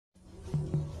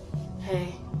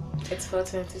Hey, it's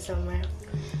 4:20 somewhere.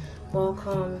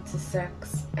 Welcome to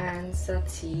Sex and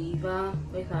Sativa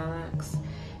with Alex.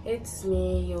 It's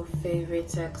me, your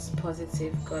favorite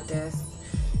sex-positive goddess,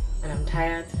 and I'm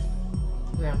tired.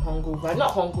 And I'm hungover.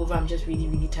 Not hungover, I'm just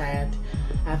really tired.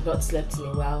 I've not slept in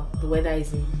a while. The weather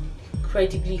is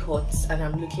incredibly hot, and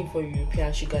I'm looking for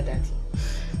European sugar daddy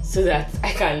so that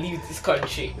I can leave this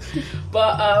country.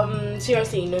 But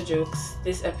seriously, no jokes,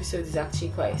 this episode is actually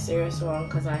quite a serious one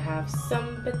because I have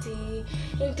somebody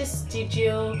in the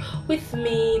studio with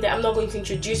me that I'm not going to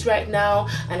introduce right now,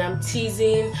 and I'm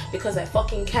teasing because I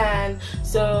fucking can.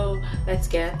 So let's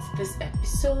get this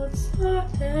episode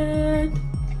started.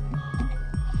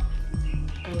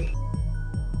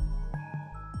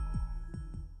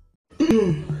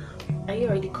 Are you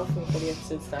already coughing for the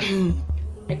episode start?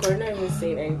 Like, we're not even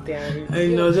saying anything. I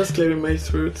know, just clearing my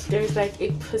throat. There's like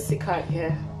a pussycat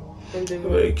here in the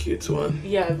room. Very cute one.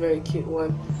 Yeah, a very cute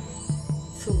one.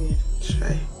 So weird.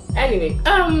 Shy. Anyway,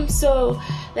 so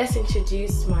let's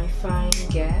introduce my fine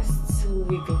guests who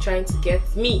I've been trying to get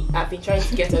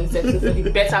on this episode for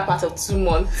the better part of 2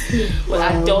 months. Well,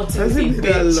 I don't has it been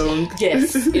that long?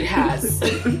 Yes, it has.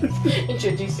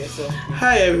 Introduce yourself.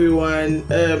 Hi everyone,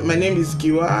 my name is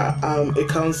Giwa. I'm a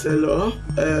counselor,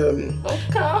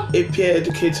 a peer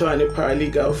educator and a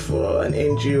paralegal for an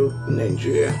NGO in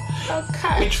Nigeria,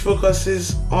 which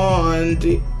focuses on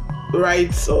the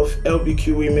rights of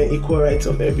LBQ women, equal rights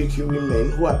of LBQ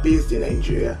women who are based in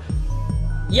Nigeria.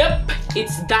 Yep,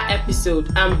 it's that episode.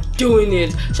 I'm doing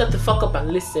it. Shut the fuck up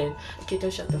and listen. Okay,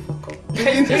 don't shut the fuck up.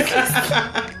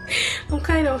 I'm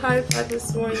kind of hyped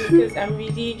this morning because I'm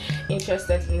really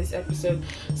interested in this episode.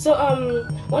 So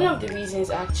one of the reasons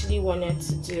I actually wanted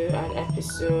to do an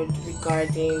episode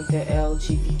regarding the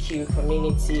LGBTQ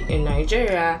community in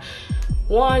Nigeria,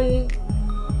 one,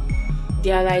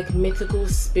 they are like mythical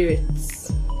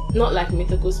spirits. Not like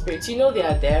mythical spirits, you know they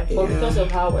are there, but because of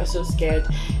how we're so scared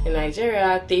in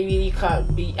Nigeria, they really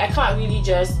can't be. I can't really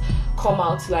just come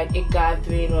out to like a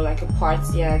gathering or like a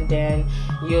party and then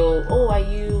are you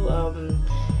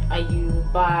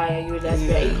bi, are you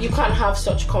lesbian? You can't have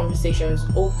such conversations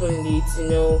openly to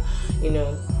know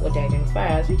what they identify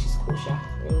as, which is kosher.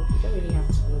 You don't really have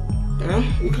to know. Yeah,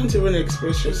 you can't even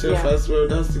express yourself as well.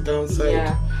 That's the downside.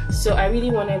 Yeah. So I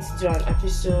really wanted to do an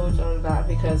episode on that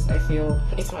because I feel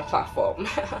it's my platform.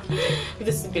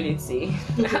 Visibility.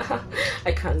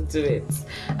 I can't do it.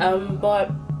 But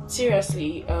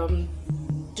seriously,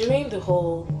 during the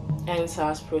whole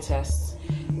NSAS protests,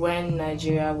 when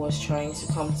Nigeria was trying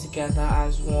to come together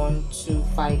as one to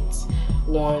fight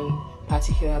one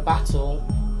particular battle,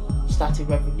 start a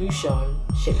revolution,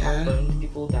 shit happened,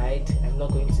 people died. I'm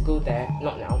not going to go there,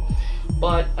 not now.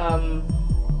 But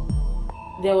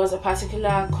there was a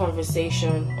particular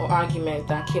conversation or argument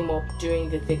that came up during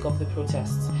the thick of the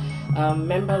protests.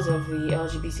 Members of the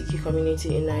LGBTQ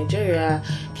community in Nigeria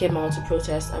came out to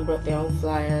protest and brought their own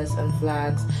flyers and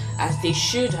flags, as they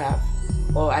should have.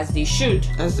 Or as they should.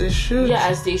 As they should. Yeah,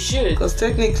 as they should. Because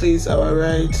technically it's our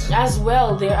right. As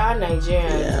well, there are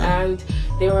Nigerians, and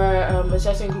there were a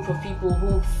certain group of people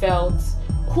who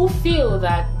feel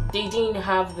that they didn't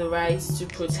have the rights to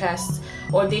protest,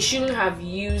 or they shouldn't have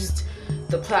used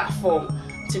the platform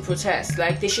to protest.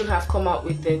 Like, they shouldn't have come out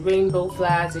with the rainbow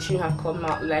flags, they shouldn't have come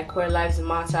out like Queer Lives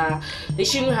Matter, they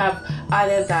shouldn't have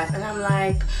added that. And I'm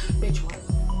like, bitch,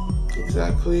 what?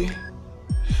 Exactly.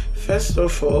 First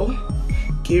of all,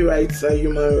 gay rights are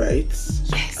human rights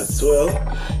as well.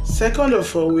 Second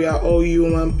of all, we are all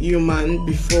human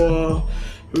before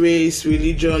race,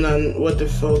 religion, and what the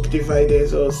fuck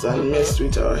divided us and messed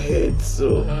with our heads.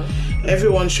 So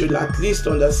everyone should at least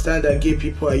understand that gay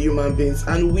people are human beings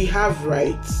and we have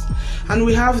rights. And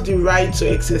we have the right to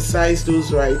exercise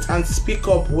those rights and speak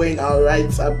up when our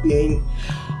rights are being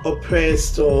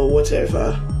oppressed or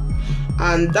whatever.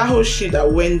 And that whole shit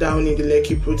that went down in the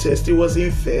Lekki protest, it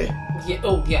wasn't fair.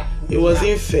 It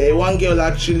wasn't fair. One girl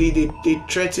actually, they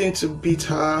threatened to beat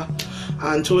her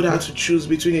and told her to choose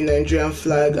between the Nigerian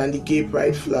flag and the gay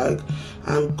pride flag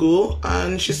and go.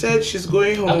 And she said she's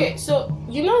going home. Okay, so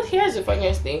here's the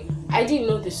funniest thing. I didn't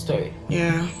know this story.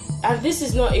 Yeah. And this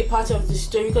is not a part of the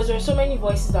story because there are so many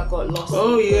voices that got lost.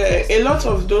 Oh yeah, a lot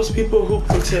of those people who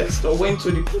protest or went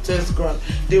to the protest ground,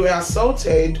 they were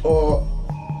assaulted or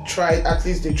tried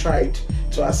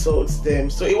to assault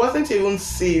them. So it wasn't even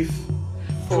safe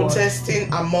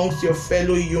protesting amongst your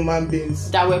fellow human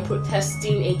beings that were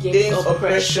protesting against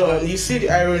oppression. You see the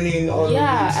irony in all of this.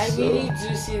 I really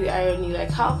do see the irony.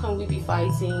 Like, how can we be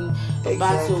fighting a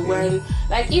battle when,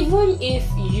 like, even if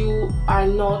you are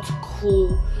not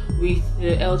cool with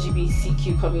the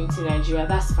LGBTQ community in Nigeria,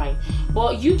 that's fine.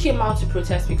 But you came out to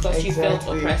protest because you felt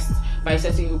oppressed by a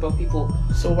certain group of people.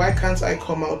 So why can't I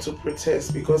come out to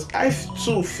protest? Because I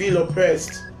too feel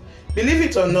oppressed. Believe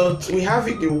it or not, we have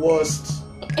it the worst.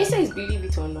 It says believe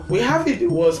it or not. We have it the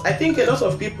worst. I think a lot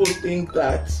of people think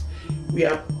that we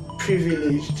are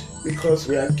privileged because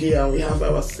we are gay and we have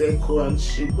our circle and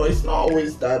shit, but it's not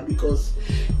always that. Because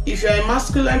if you're a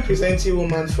masculine presenting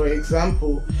woman, for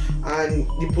example, and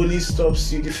the police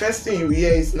stops you, the first thing you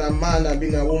hear is "na man I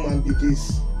been a woman be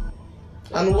this."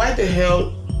 And why the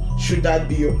hell should that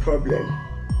be your problem?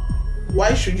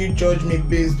 Why should you judge me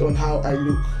based on how I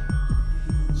look?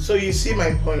 So you see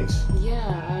my point.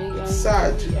 Yeah, it's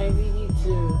sad. I really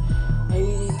do.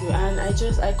 And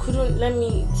I couldn't,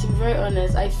 to be very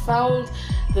honest, I found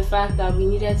the fact that we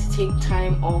needed to take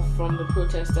time off from the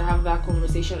protest to have that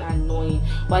conversation annoying,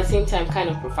 but at the same time kind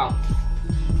of profound.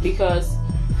 Because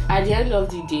at the end of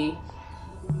the day,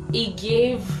 it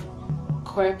gave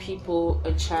queer people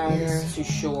a chance to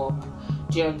show up.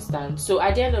 Do you understand? So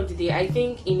at the end of the day, I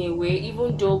think in a way,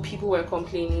 even though people were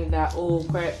complaining that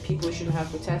queer people shouldn't have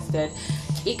protested,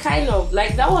 it kind of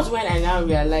like, that was when I now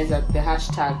realized that the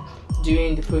hashtag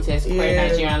during the protest, queer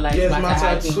Nigerian Lives Matter,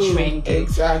 had been trending.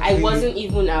 Exactly. I wasn't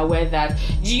even aware that.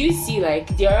 Do you see,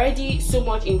 like, they're already so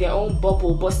much in their own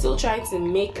bubble, but still trying to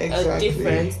make a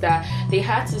difference, that they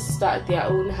had to start their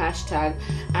own hashtag,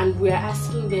 and we're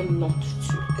asking them not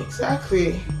to.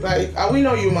 Exactly. Like, are we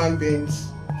not human beings?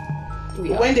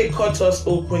 When they cut us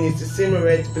open, it's the same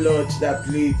red blood that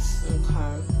bleeds.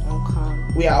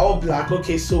 Okay. We are all black.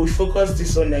 Okay, so we focus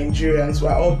this on Nigerians.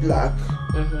 We're all black.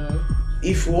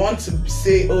 If we want to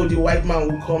say, the white man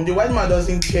will come, the white man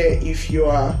doesn't care if you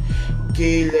are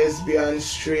gay, lesbian,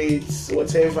 straight,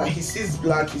 whatever. He sees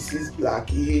black,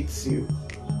 he hates you.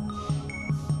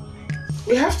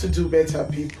 We have to do better,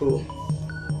 people.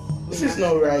 This is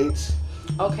not right.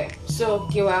 Okay, so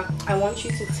Giwa, I want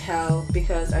you to tell,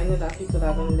 because I know that people that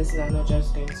are going to listen are not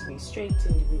just going to be straight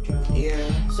individuals.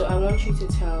 Yeah. So I want you to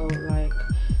tell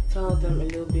them a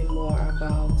little bit more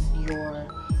about your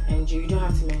NGO. You don't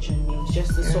have to mention names,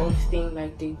 just the sort of thing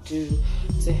like they do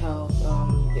to help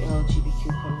the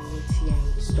LGBTQ community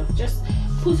and stuff. Just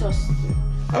put us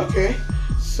through. Okay.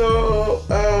 So,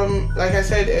 like I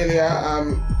said earlier,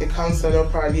 I'm a counselor,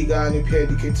 paralegal, and a peer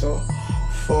educator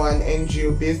for an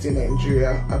NGO based in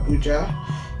Nigeria, Abuja,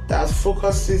 that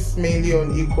focuses mainly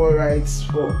on equal rights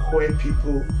for queer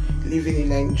people living in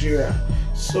Nigeria.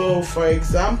 So, for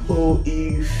example,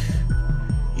 if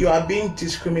you are being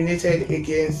discriminated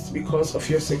against because of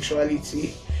your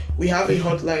sexuality, we have a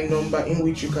hotline number in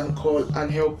which you can call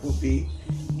and help will be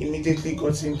immediately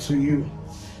gotten to you.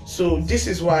 So this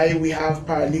is why we have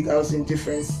paralegals in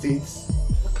different states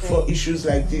for issues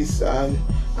like this. And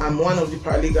I'm one of the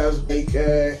paralegals,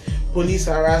 like police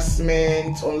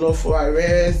harassment, unlawful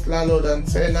arrest, landlord and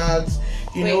tenants,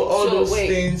 those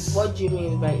things. What do you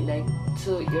mean by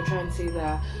so you're trying to say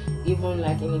that even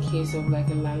like in the case of like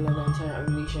a landlord and tenant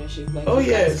relationship, like your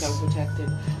rights are protected?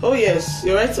 Oh yes,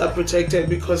 your rights are protected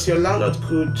because your landlord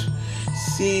could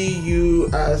see you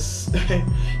as the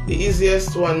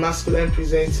easiest one, masculine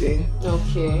presenting,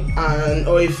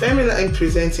 or a feminine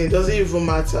presenting, doesn't even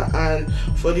matter. And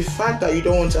for the fact that you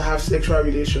don't want to have sexual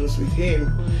relations with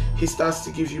him, he starts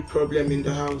to give you problem in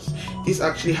the house. This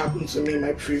actually happened to me in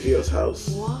my previous house.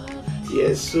 What?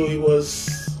 Yes, so it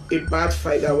was a bad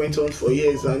fight that went on for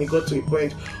years, and it got to a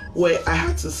point where I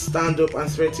had to stand up and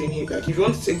threaten him, like, if you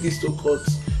want to take this to court,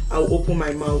 I'll open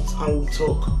my mouth and we'll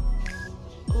talk.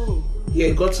 Yeah,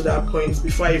 it got to that point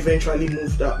before I eventually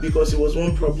moved out, because it was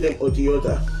one problem or the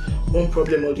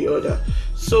other.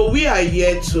 So we are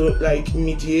here to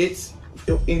mediate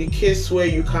in the case where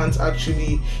you can't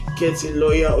actually get a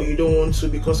lawyer, or you don't want to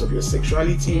because of your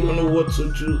sexuality, you don't know what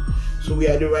to do. So we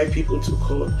are the right people to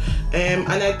call. And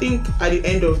I think at the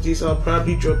end of this, I'll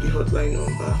probably drop the hotline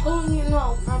number.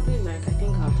 I'll probably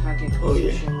I'll tag it on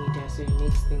social media, so it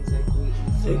makes things way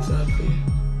easier. Exactly.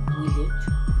 Will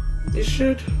it? It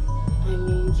should. I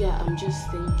mean, yeah, I'm just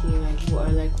thinking what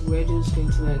are weirdos going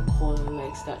to call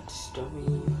and start disturbing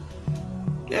you?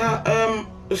 Yeah,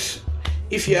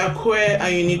 if you are queer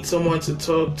and you need someone to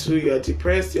talk to, you're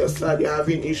depressed, you're sad, you're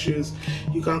having issues,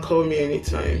 you can call me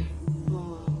anytime.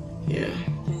 Yeah.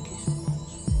 Thank you so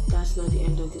much. That's not the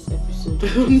end of this episode.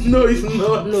 No, it's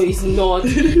not. No, it's not.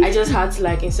 I just had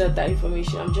to insert that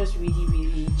information. I'm just really,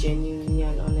 really genuinely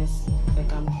and honestly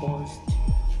I'm buzzed.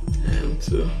 I am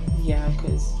too. Yeah,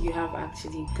 because you have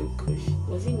actually good kush.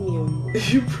 Was it me or you?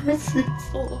 You press it.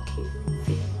 Oh, okay.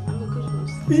 See, I'm a good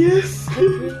host. Yes. I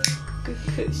pray. good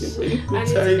kush. You bring good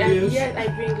And tidings. yes, I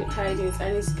bring good tidings,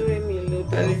 and it's giving me a little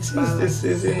bit. And of it is the balance.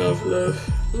 season of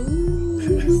love. Ooh,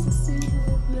 it's the season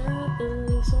of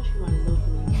love. So she might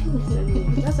love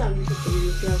me. That's why I'm looking for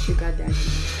you, feel sugar daddy.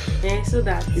 And so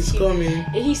that He's coming.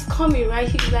 He's coming, right?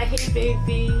 He's like, hey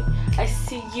baby, I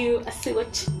see you, I see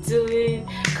what you're doing.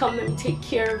 Come, let me take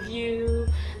care of you.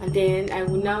 And then I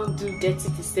will now do Dirty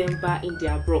December in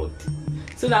the abroad.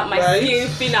 So that my skin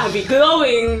finna be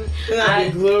glowing. Finna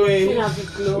be glowing. Finna be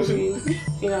glowing.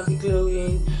 Finna be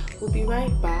glowing. We'll be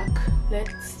right back.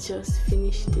 Let's just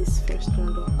finish this first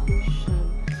round of kush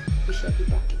and we shall be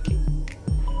back again.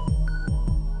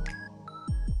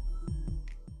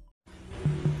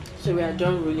 So we are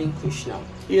done rolling kush now.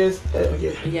 Yes,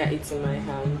 okay. Yeah, it's in my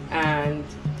hand. And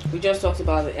we just talked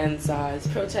about the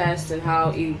NSAS protest and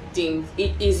how it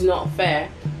is not fair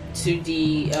to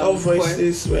the all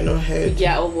voices were not heard.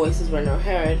 Yeah, all voices were not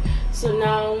heard. So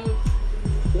now,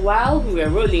 while we were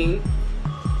rolling,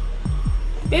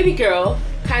 baby girl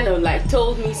kind of like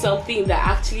told me something that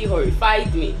actually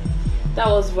horrified me. That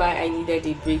was why I needed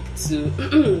a break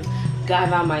to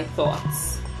gather my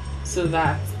thoughts,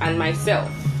 and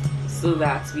myself, so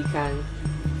that we can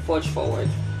forge forward.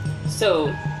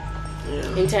 So,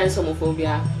 intense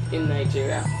homophobia in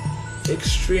Nigeria.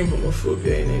 Extreme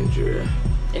homophobia in Nigeria.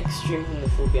 Extreme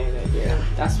homophobia in Nigeria.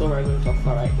 That's what we're going to talk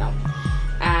about right now.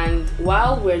 And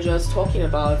while we're just talking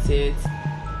about it,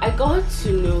 I got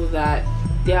to know that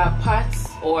there are parts,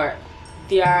 or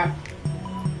there are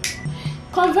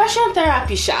conversion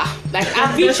therapy, like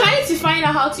I've been trying to find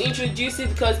out how to introduce it,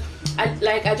 because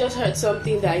I just heard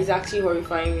something that is actually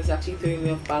horrifying. It's actually throwing me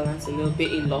off balance a little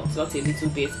bit, not a little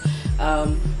bit.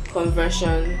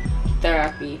 Conversion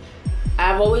therapy.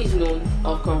 I've always known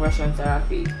of conversion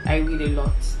therapy. I read a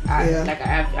lot.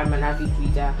 I'm an avid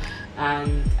reader,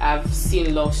 and I've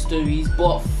seen love stories,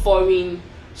 but foreign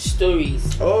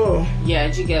stories. Oh. Yeah,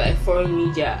 you get like foreign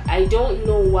media. I don't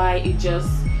know why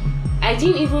I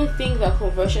didn't even think that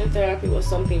conversion therapy was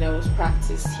something that was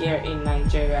practiced here in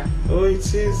Nigeria. Oh,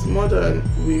 it is more than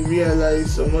we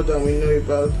realize, or more than we know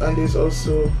about, and there's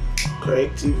also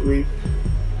corrective rape.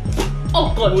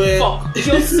 Oh God, fuck.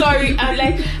 You're sorry.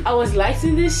 I was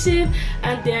lighting this shit,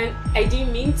 and then I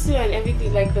didn't mean to, and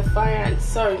everything, like the fire and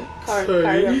sorry.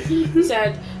 You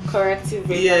said corrective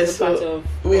rape as a part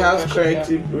of we have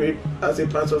corrective rape as a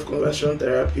part of conversion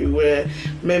therapy, where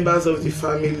members of the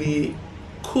family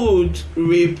could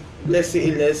rape, let's say,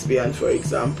 a lesbian, for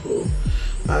example,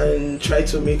 and try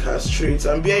to make her straight.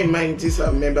 And bear in mind, these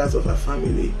are members of her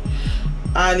family.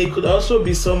 And it could also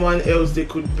be someone else they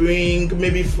could bring,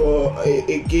 maybe for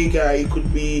a gay guy, it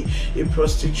could be a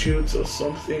prostitute or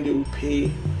something they would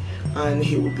pay, and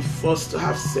he would be forced to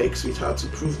have sex with her to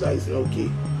prove that he's not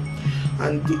gay.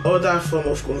 And the other form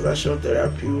of conversion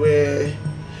therapy, where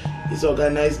it's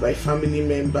organized by family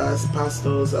members,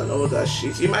 pastors, and all that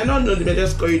shit. You might not know, they may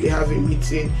just call you, they have a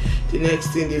meeting. The next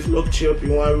thing, they've locked you up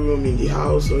in one room in the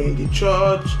house or in the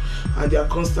church, and they are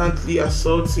constantly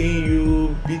assaulting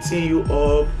you, beating you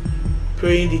up,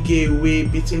 praying the gay away,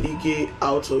 beating the gay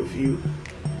out of you.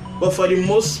 But for the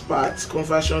most part,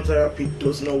 conversion therapy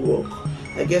does not work.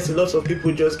 I guess a lot of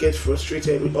people just get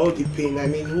frustrated with all the pain. I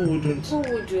mean, who wouldn't? Who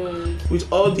wouldn't?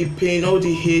 With all the pain, all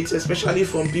the hate, especially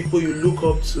from people you look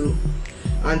up to,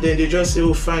 and then they just say,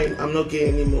 oh fine, I'm not gay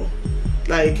anymore.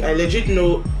 Like, I legit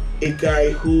know a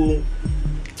guy who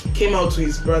came out to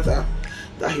his brother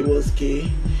that he was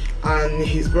gay, and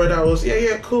his brother was,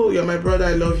 yeah, cool, you're my brother,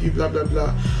 I love you, blah blah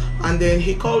blah. And then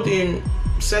he called him,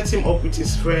 set him up with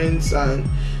his friends, and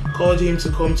called him to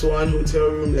come to one hotel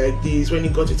room like this. When he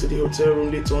got into the hotel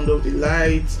room, they turned off the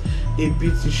lights, they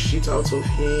beat the shit out of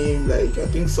him. Like, I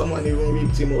think someone even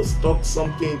raped him or stuck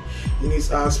something in his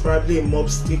ass, probably a mop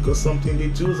stick or something. They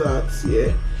do that,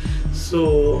 yeah.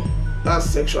 So that's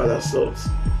sexual assault.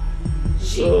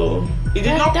 So it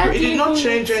did not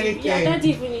change anything. Yeah, that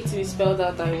didn't even need to be spelled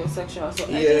out that it was sexual assault.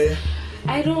 Yeah.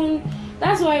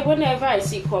 That's why whenever I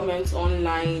see comments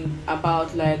online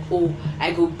about like, oh,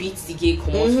 I go beat the gay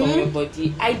comments from your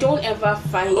body, I don't ever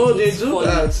find they do funny,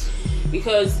 that,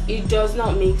 because it does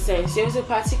not make sense. There's a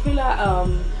particular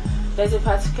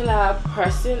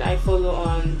person I follow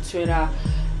on Twitter,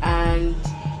 and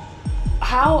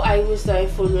how I was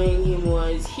started following him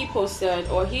was he posted,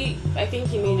 I think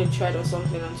he made a thread or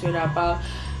something on Twitter about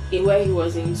where he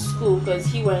was in school, because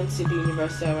he went to the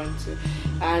university I went to,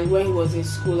 and when he was in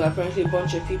school, apparently a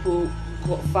bunch of people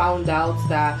found out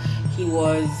that he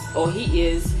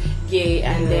is gay,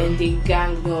 and then they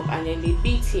ganged up and then they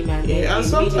beat him, and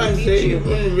sometimes they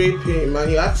even rape him,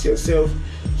 and you ask yourself,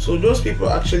 so those people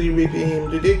actually raping him,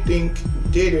 do they think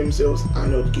they themselves are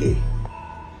not gay?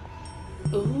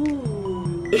 Ooh.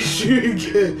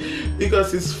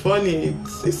 Because it's funny.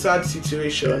 It's a sad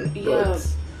situation. Yeah,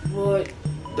 but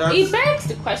it begs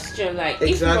the question, like,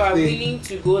 if you are willing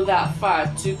to go that far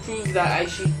to prove that I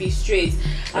should be straight,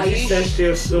 have you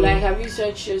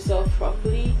searched yourself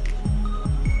properly?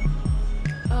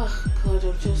 Oh God,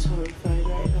 I'm just horrified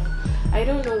right now. I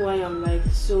don't know why I'm like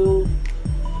so.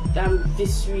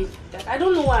 I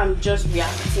don't know why I'm just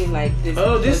reacting like this.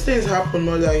 Oh, these things happen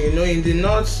more than you know. In the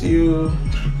north, you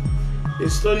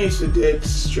stone you to death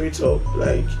straight up.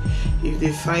 Like, if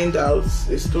they find out,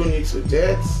 they stone you to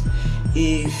death.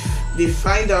 If they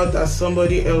find out that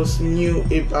somebody else knew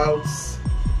about,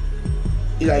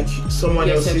 like, someone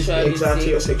else's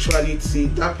your sexuality,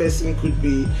 that person could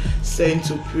be sent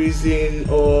to prison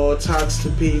or taxed to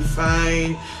pay a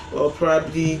fine, or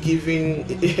probably given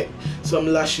some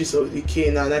lashes of the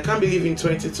cane. And I can't believe in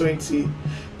 2020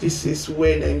 this is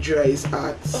where Nigeria is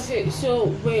at. Okay,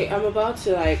 so wait, I'm about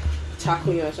to like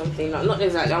tackle you or something. Not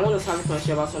exactly. I want to have a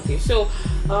question about something. So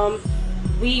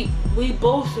we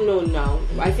both know now.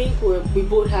 I think we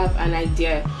both have an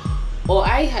idea, or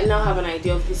I now have an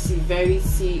idea of the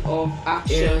severity of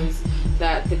actions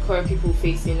that the queer people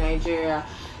face in Nigeria.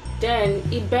 Then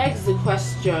it begs the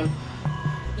question,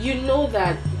 you know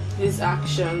that these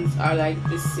actions are like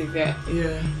this severe.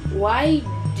 Yeah. Why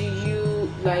do you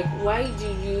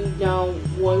now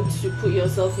want to put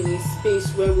yourself in a space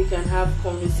where we can have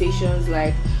conversations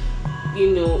like,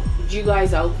 you know, you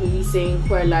guys are openly saying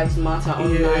queer lives matter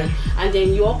online, and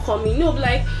then you're coming,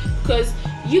 because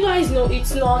you guys know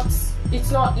it's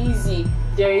not easy.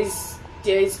 There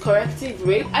is corrective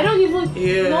rape. I don't even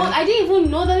know. I didn't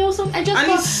even know that there was something.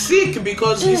 It's sick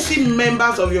because you see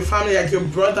members of your family, like your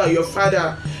brother, your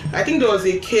father. I think there was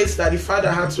a case that the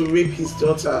father had to rape his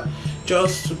daughter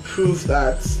just to prove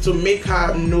that, to make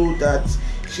her know that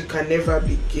she can never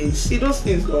be gay. See, those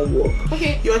things don't work.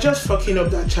 Okay. You're just fucking up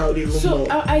that child even more. So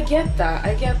I get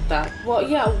that. Well,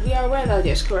 yeah, we are aware that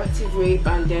there's corrective rape,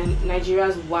 and then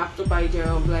Nigeria's whacked up idea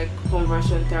of like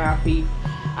conversion therapy,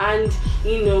 and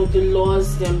you know the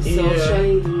laws themselves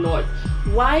showing the north.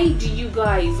 Why do you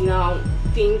guys now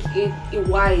think it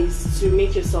wise to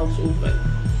make yourselves open?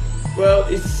 Well,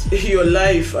 it's your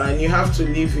life and you have to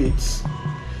live it.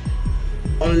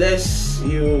 Unless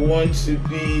you want to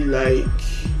be like,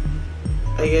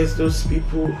 I guess, those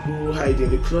people who hide in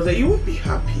the closet, you won't be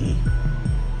happy.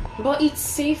 But it's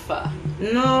safer.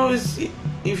 No,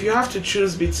 if you have to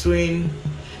choose between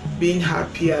being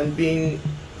happy and being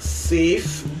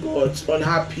safe but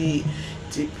unhappy,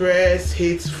 depressed,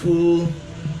 hateful,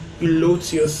 you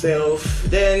loathe yourself,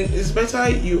 then it's better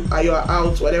you're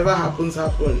out. Whatever happens.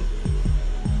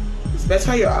 It's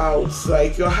better you're out.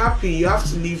 Like, you're happy, you have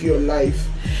to live your life.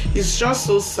 It's just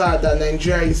so sad that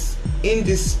Nigeria is in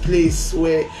this place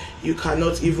where you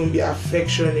cannot even be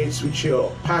affectionate with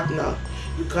your partner.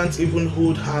 You can't even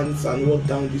hold hands and walk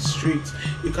down the street.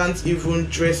 You can't even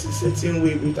dress a certain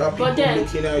way without people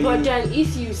looking at you. But then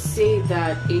if you say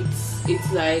that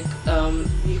it's like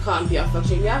you can't be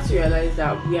affectionate, you have to realize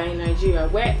that we are in Nigeria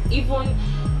where even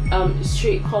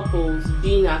straight couples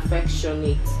being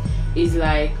affectionate is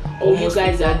like, oh, you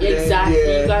guys are you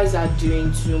guys are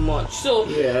doing too much. So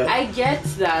I get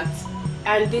that,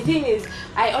 and the thing is,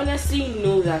 I honestly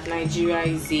know that Nigeria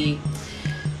is a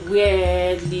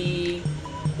weirdly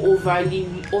overly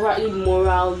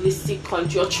moralistic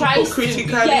country, or tries to be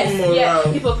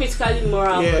hypocritically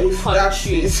moral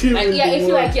country. And I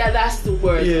feel like that's the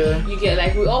word. You get,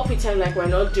 like, we all pretend like we're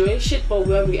not doing shit, but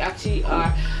where we actually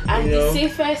are. And the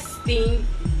safest thing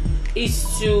is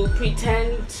to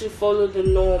pretend to follow the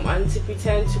norm and to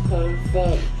pretend to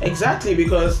conform. Exactly,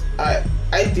 because I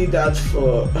did that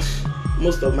for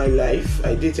most of my life.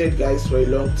 I dated guys for a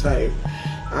long time,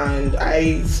 and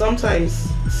I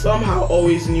somehow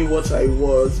always knew what I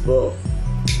was, but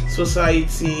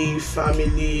society,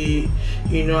 family,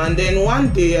 and then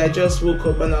one day I just woke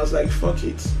up and I was like, fuck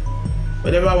it,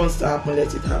 whatever wants to happen,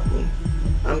 let it happen.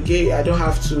 I'm gay. I don't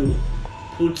have to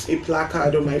put a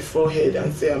placard on my forehead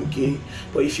and say I'm gay.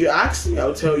 But if you ask me,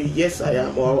 I'll tell you yes I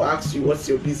am, or I'll ask you what's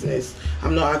your business.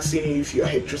 I'm not asking you if you're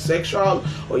heterosexual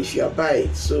or if you're bi.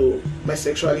 So my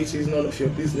sexuality is none of your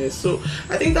business. So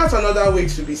I think that's another way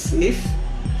to be safe.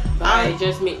 By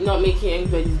just not making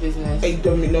anybody's business.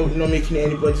 Not making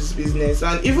anybody's business.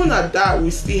 And even at that, we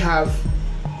still have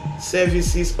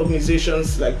services,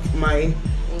 organizations like mine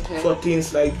for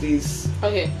things like this.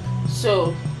 I'm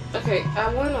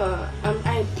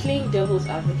playing devil's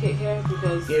advocate here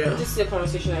because this is a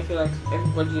conversation I feel like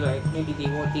everybody, like, maybe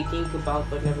they think about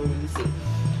but never really say.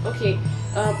 Okay,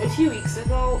 a few weeks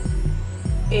ago,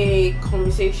 a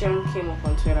conversation came up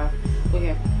on Twitter.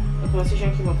 Okay, a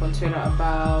conversation came up on Twitter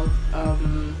about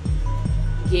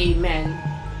gay men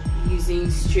using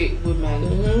straight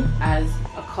women as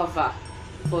a cover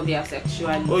for their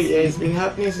sexuality. Oh yeah, it's been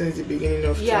happening since the beginning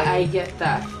of yeah, time. I get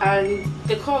that. And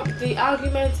the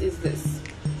argument is this: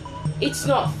 it's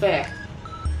not fair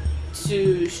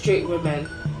to straight women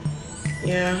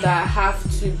that have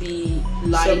to be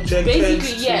lied,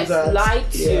 basically, yes,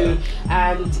 lied to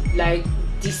and like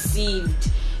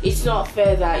deceived. It's not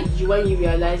fair that when you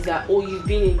realize that you've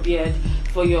been in bed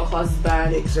for your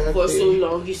husband for so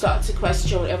long, you start to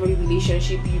question every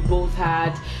relationship you both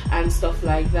had and stuff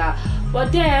like that.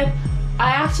 But then I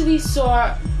actually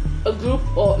saw a group,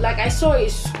 or like I saw a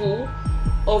school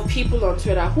of people on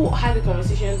Twitter who had the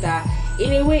conversation that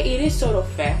in a way it is sort of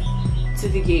fair to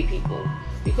the gay people,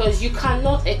 because you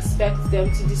cannot expect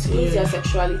them to disclose their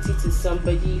sexuality to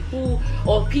somebody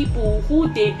or people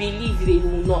who they believe they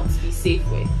will not be safe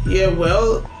with. Yeah,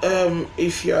 well,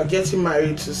 if you are getting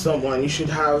married to someone, you should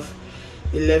have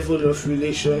a level of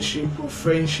relationship or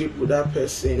friendship with that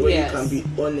person where you can be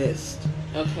honest.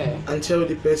 Okay. And tell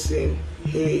the person,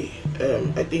 hey,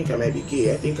 I think I might be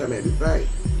gay, I think I might be bi.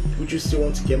 Would you still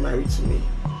want to get married to me?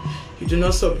 You do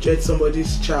not subject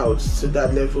somebody's child to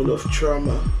that level of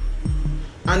trauma.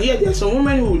 And there are some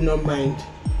women who would not mind.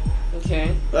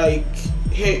 Okay. Like,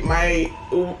 hey,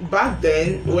 back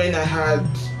then when I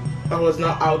was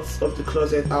not out of the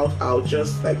closet, out,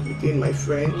 just like within my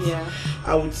friends. Yeah.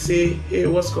 I would say, hey,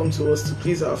 what's come to us to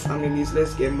please our families?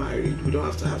 Let's get married. We don't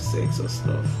have to have sex or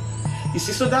stuff. You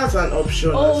see, so that's an option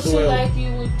as well. So like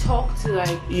you would talk to like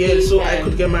I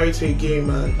could get married to a gay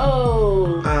man.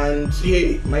 And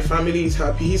hey, my family is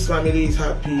happy, his family is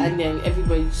happy, and then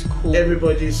everybody's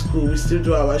cool. We still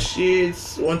do our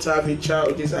shits. Want to have a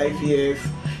child, this IVF.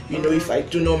 You know, if I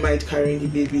do not mind carrying the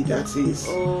baby, that is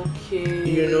okay.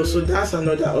 You know, so that's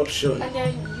another option. And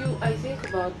then I think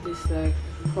about this like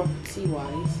property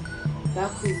wise,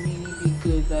 that could really be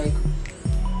good. Like,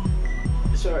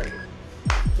 sorry.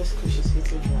 Just because she's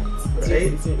fitting right.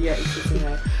 It's fitting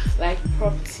right. Like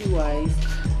property wise,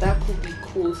 that could be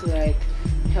cool to like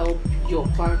help your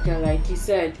partner. Like you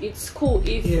said, it's cool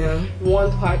if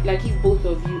one part, like if both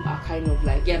of you are kind of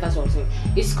like, that's what I'm saying.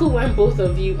 It's cool when both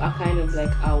of you are kind of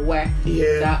like aware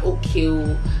that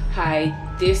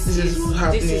hi, this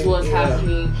is what's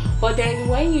happening. But then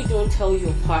when you don't tell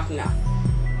your partner,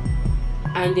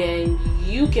 and then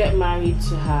you get married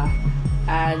to her,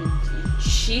 and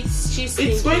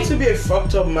it's going to be a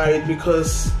fucked up marriage,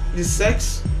 because the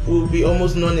sex will be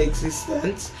almost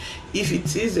non-existent. If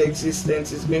it is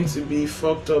existent, it's going to be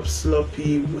fucked up,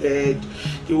 sloppy, weird.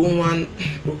 The woman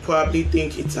will probably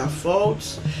think it's her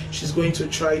fault. She's going to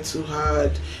try too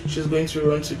hard. She's going to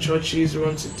run to churches,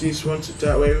 run to this, run to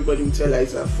that, where everybody will tell her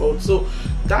it's her fault. So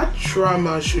that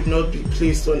trauma should not be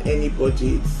placed on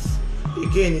anybody.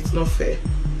 It's not fair.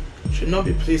 It should not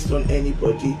be placed on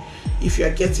anybody. If you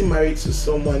are getting married to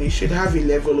someone, you should have a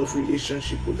level of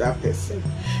relationship with that person.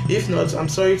 If not, I'm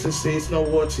sorry to say, it's not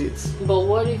worth it. But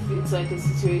what if it's like a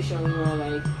situation where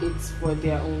like it's for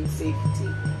their own safety,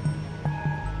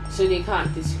 so they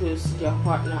can't disclose to their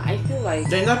partner? I feel like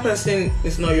then that person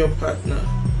is not your partner.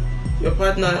 Your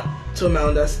partner, to my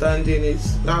understanding,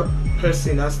 is that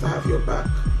person has to have your back,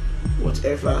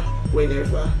 whatever,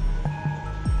 whenever.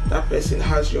 That person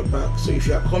has your back. So if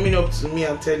you are coming up to me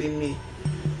and telling me,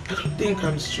 I don't think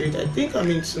I'm straight, I think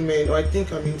I'm into men, or I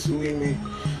think I'm into women,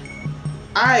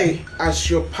 I, as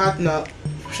your partner,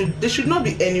 there should not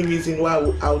be any reason why I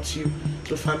would out you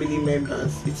to family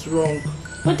members. It's wrong.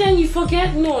 But then you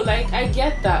forget, I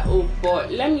get that, but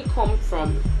let me come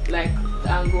from like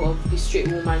the angle of the straight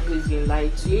woman who's been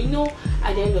lied to.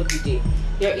 At the end of the day,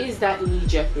 there is that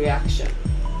knee-jerk reaction.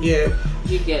 Yeah.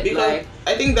 You get, because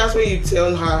I think that's when you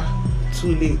tell her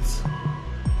too late.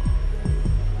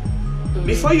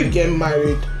 Before you get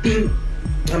married,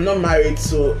 I'm not married,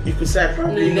 so you could say I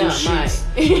probably know shit.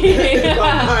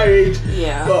 I'm married.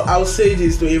 Yeah. But I'll say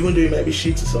this though, even though it might be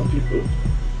shit to some people.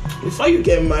 Before you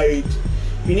get married,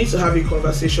 you need to have a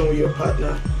conversation with your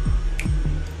partner.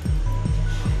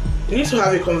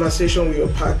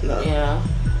 Yeah.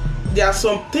 There are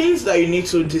some things that you need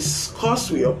to discuss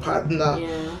with your partner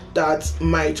that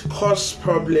might cause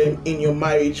problem in your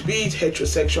marriage, be it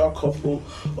heterosexual couple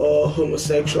or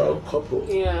homosexual couple.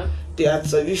 Yeah.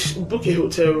 Book a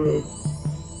hotel room,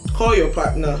 call your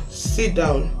partner, sit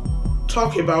down,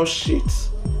 talk about shit,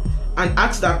 and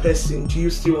ask that person, do you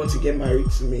still want to get married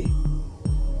to me?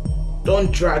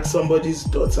 Don't drag somebody's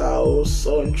daughter or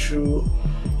son through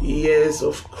years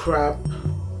of crap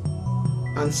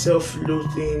and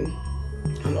self-loathing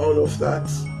and all of that.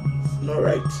 It's not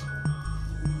right.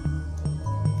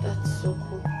 That's so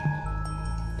cool.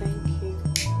 Thank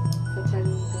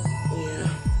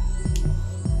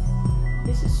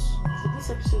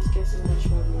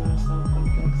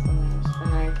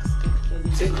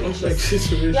complex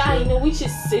situation. Yeah, you know, which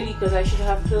is silly because I should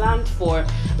have planned for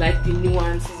like the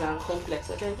nuances and complex.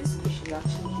 But then this question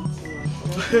actually hits me.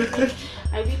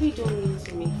 I really don't mean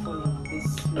to make fun of this.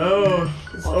 Oh,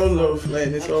 it's all love,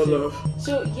 man. It's all love.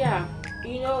 So yeah,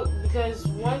 you know, because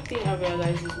one thing I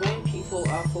realized is when people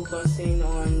are focusing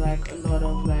on like a lot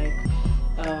of like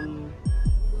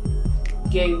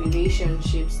gay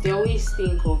relationships, they always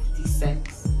think of the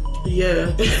sex. Yeah.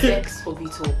 The sex of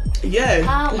it all. Yeah.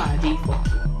 How are they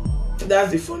fucking?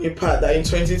 That's the funny part, that in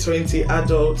 2020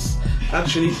 adults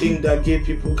actually think that gay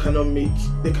people cannot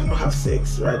have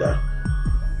sex. Rather,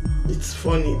 it's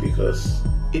funny because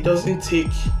it doesn't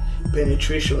take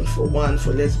penetration for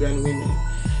lesbian women.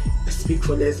 I speak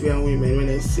for lesbian women when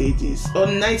I say this, or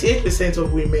 98%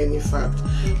 of women, in fact.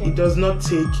 Okay. It does not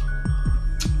take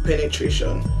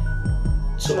penetration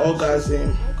to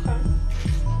orgasm. Okay.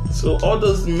 So all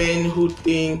those men who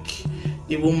think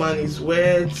the woman is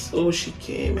wet, oh, she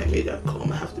came, I made her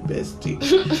come, I have the best dick.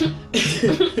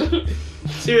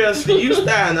 Seriously, you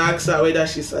start and ask her whether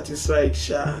she's satisfied,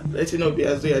 let it not be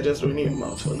as though you're just running your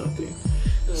mouth for nothing.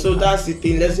 So that's the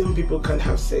thing, lesbian people can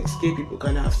have sex, gay people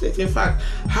can have sex. In fact,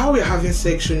 how we're having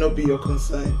sex should not be your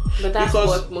concern. But that's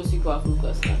what most people are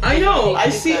focused on. I know, I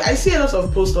see a lot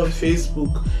of posts on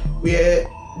Facebook where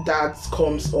that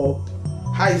comes up.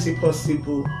 How is it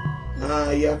possible?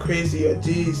 You're crazy, you're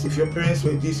this. If your parents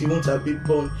were this, you won't have been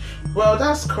born. Well,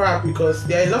 that's crap, because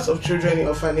there are lots of children in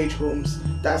orphanage homes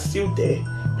that are still there,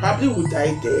 probably would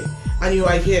die there, and you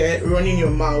are here running your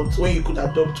mouth when you could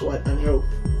adopt one and help.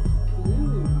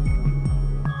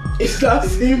 It's that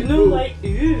simple. No, like,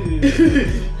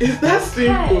 it's that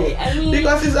simple. I mean,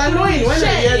 because it's annoying when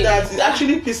I hear that. It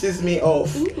actually pisses me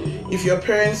off. If your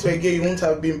parents were gay, you wouldn't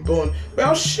have been born.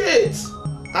 Well, shit.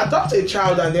 Adopt a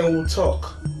child and then we'll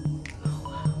talk.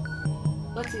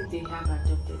 What if they have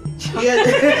adopted a child? Yeah,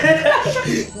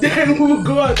 then we'll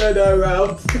go another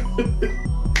route.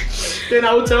 Then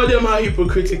I will tell them how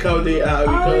hypocritical they are,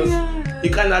 because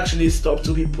you can't actually stop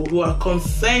two people who are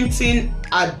consenting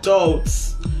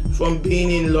adults from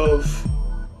being in love.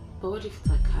 But what if it's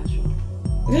like casual?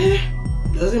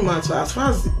 Doesn't matter. As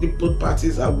far as the both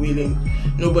parties are willing,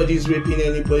 nobody's raping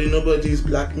anybody, nobody's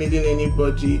blackmailing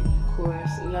anybody.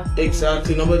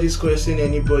 Exactly, nobody's coercing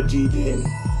anybody. Then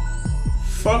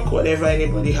fuck whatever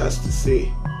anybody has to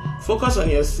say. Focus on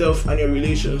yourself and your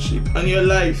relationship and your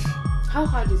life. How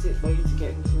hard is it for you to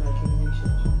get into like a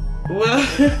relationship? Well,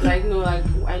 like no, like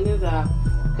I know that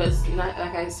because like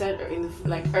I said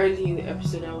early in the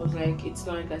episode, I was like, it's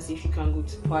not like as if you can go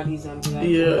to parties and be like,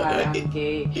 oh, I'm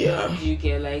gay. Yeah. You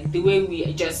get like the way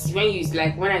we just when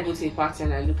I go to a party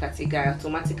and I look at a guy,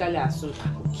 automatically I assume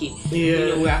okay, yeah, you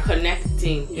know, we are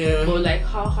connecting. Yeah. But like,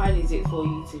 how hard is it for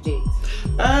you to date?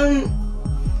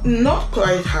 Not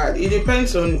quite hard. It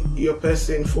depends on your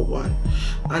person, for one.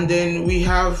 And then we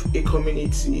have a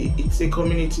community. It's a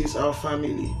community, it's our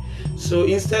family. So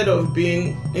instead of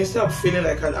feeling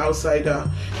like an outsider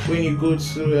when you go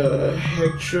to a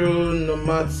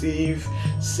heteronormative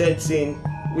setting,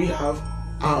 we have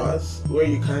ours where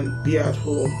you can be at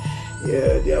home.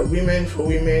 Yeah, there are women for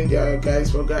women, there are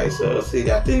guys for guys. So see,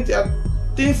 there are things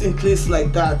in place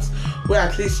like that where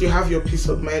at least you have your peace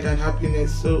of mind and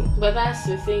happiness. So but that's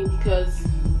the thing, because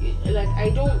like I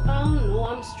don't know,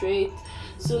 I'm straight,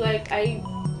 so like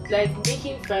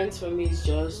making friends for me is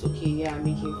just okay, yeah, I'm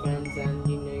making friends and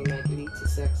you know, like lead to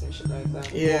sex and shit like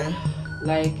that. Yeah,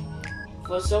 like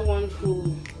for someone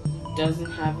who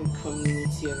doesn't have a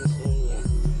community of his own yet,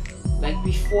 like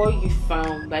before you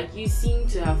seem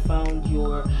to have found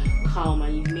your calm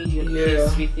and you've made your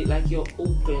peace with it, like you're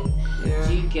open. Yeah.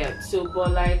 Do you get? So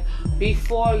but like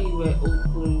before you were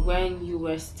open, when you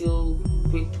were still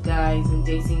with guys and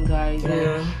dating guys,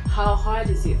 like, how hard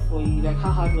is it for you? Like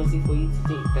how hard was it for you to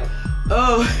date them?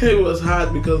 Oh, it was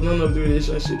hard because none of the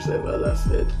relationships ever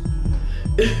lasted.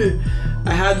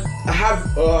 I've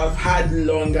had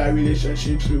longer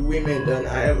relationships with women than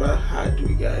I ever had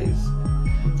with guys.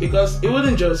 Because it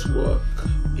wouldn't just work,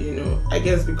 you know. I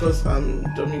guess because I'm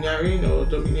domineering or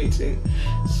dominating.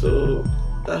 So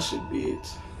that should be it.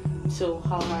 So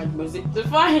how hard was it to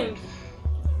find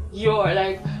your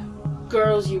like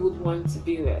girls you would want to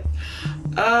be with?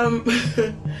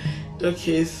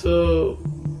 Okay, so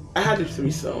I had a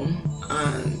threesome,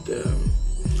 and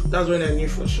that's when I knew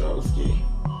for sure I was gay.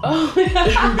 Oh,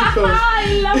 I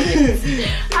love it.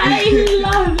 I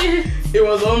love it. It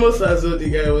was almost as though the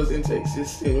guy wasn't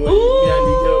existing when me and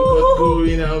the girl got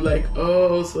going. I was like,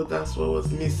 oh, so that's what was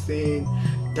missing.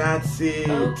 That's it.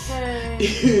 Okay.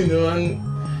 You know, and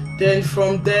Then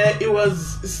from there, it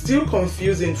was still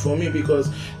confusing for me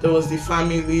because there was the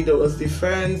family, there was the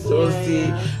friends, there was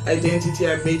the identity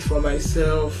I made for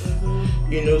myself.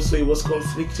 You know, so it was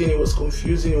conflicting, it was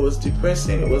confusing, it was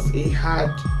depressing, it was a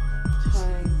hard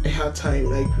time,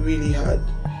 like really hard,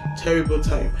 terrible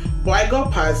time. But I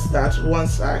got past that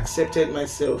once I accepted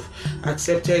myself,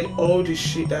 accepted all the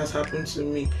shit that's happened to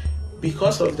me.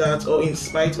 Because of that, or in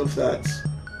spite of that,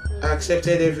 I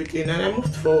accepted everything and I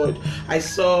moved forward. I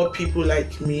saw people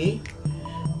like me.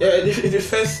 The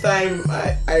first time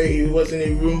I was in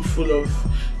a room full of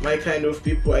my kind of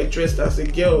people, I dressed as a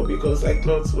girl because I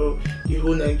thought, oh, the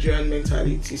whole Nigerian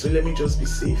mentality, so let me just be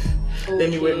safe.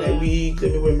 Let me wear my wig,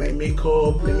 let me wear my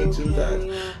makeup, let me do that.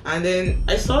 And then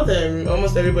I saw them,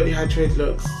 almost everybody had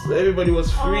dreadlocks, everybody was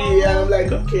free, and I'm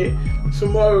like, okay,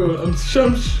 tomorrow I'm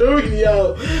showing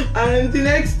y'all. And the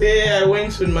next day I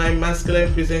went with my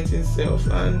masculine presenting self,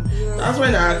 and that's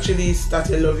when I actually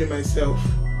started loving myself.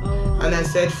 And I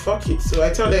said, fuck it. So I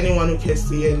tell anyone who cares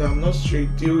to hear, no, I'm not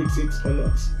straight, deal with it or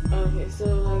not. Okay, so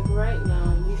like right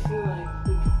now, you feel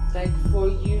like for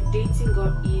you, dating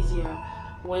got easier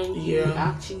when you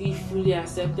actually fully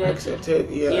accepted,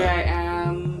 here I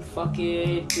am, fuck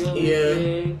it, deal with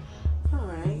it.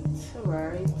 Alright.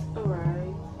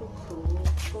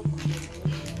 Cool.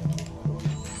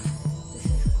 This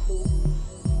is cool.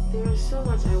 There is so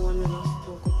much I wanted us to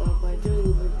talk about, but I don't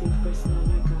even think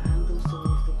personally I can handle some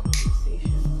of the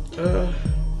conversation.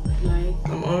 Like,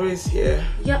 I'm always here.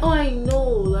 Yeah, I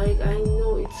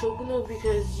know it's so cool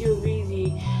because you're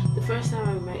really, the first time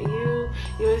I met you,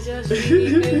 it was just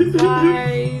really good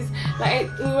vibes. Like,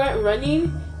 we went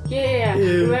running. Yeah.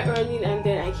 We went running and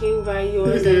then I came by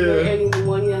yours like very early in the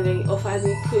morning and then you offered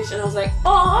me kush and I was like,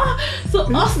 oh, so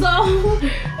awesome.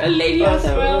 A lady has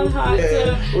a real heart.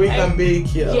 We can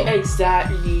bake, Yeah,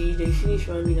 exactly. They finish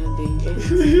running and then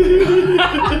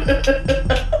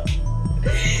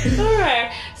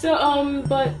Alright. So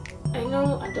but I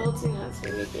know adulting has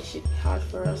been making shit hard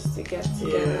for us to get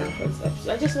together for this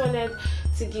episode. I just wanted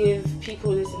to give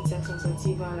people listening to Sex and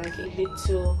Sativa like a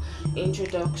little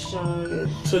introduction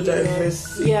to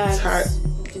diversity.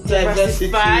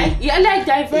 Diversity. Yeah, like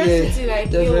diversity. Like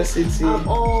diversity. I'm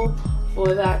all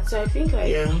for that. So I think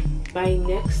by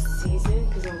next season,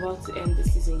 because I'm about to end the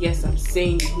season. Yes, I'm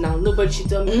saying it now. Nobody should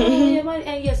tell me,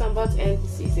 yes, I'm about to end the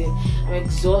season. I'm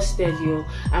exhausted, yo.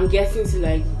 I'm getting to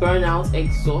like burn out,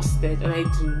 exhausted, and I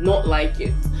do not like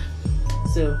it.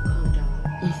 So calm down.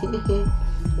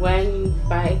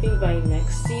 I think by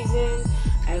next season,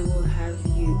 I will have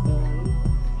you on.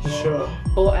 Sure.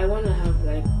 But I want to have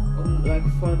like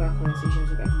further conversations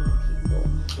with like more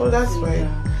people. Oh, that's fine.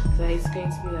 So it's going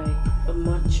to be like a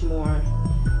much more.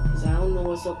 Because I don't know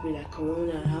what's up with like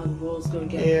Corona and how the world's going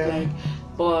to get like.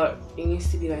 But it needs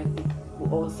to be like we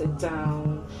all sit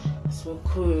down. So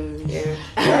cool. Yeah,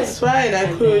 that's fine.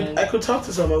 I could talk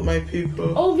to some of my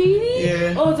people. Oh really?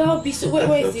 Yeah. Oh, that would be so.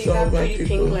 Where is it? That pretty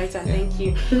pink lighter. Thank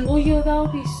you. Oh yeah, that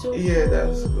would be so. Yeah, cool.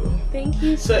 that's cool. Thank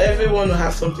you. So everyone will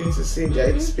have something to say,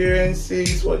 their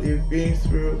experiences, what they've been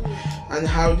through, and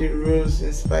how they rose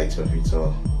in spite of it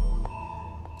all.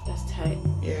 That's tight.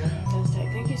 Yeah. That's tight.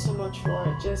 Thank you so much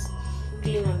for just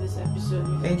being on this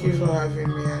episode. Thank you for having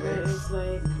me, Alex. It's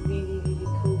like really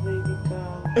cool, baby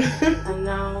girl. And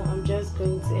now I'm just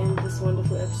going to end this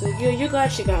wonderful episode. You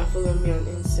guys should go and follow me on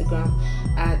Instagram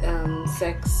at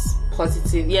sex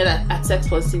positive. Yeah, at sex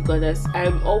positive goddess.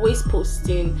 I'm always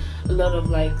posting a lot of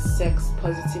like sex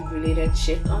positive related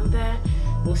shit on there.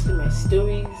 Mostly my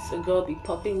stories. A girl be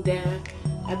popping there.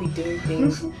 I be doing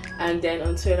things. And then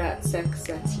on Twitter at sex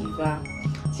sativa.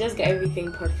 So just get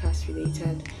everything podcast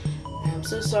related. I'm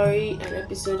so sorry an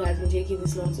episode has been taking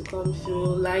this long to come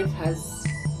through. Life has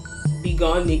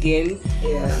begun again.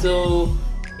 Yeah. So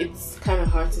it's kind of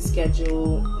hard to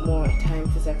schedule more time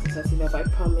for Sex and Sativa, but I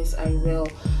promise I will.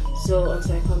 So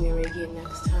until I come your way again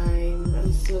next time,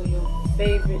 I'm still your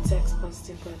favorite sex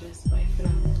positive goddess. Bye for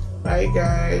now. Bye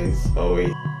guys.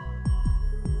 Always.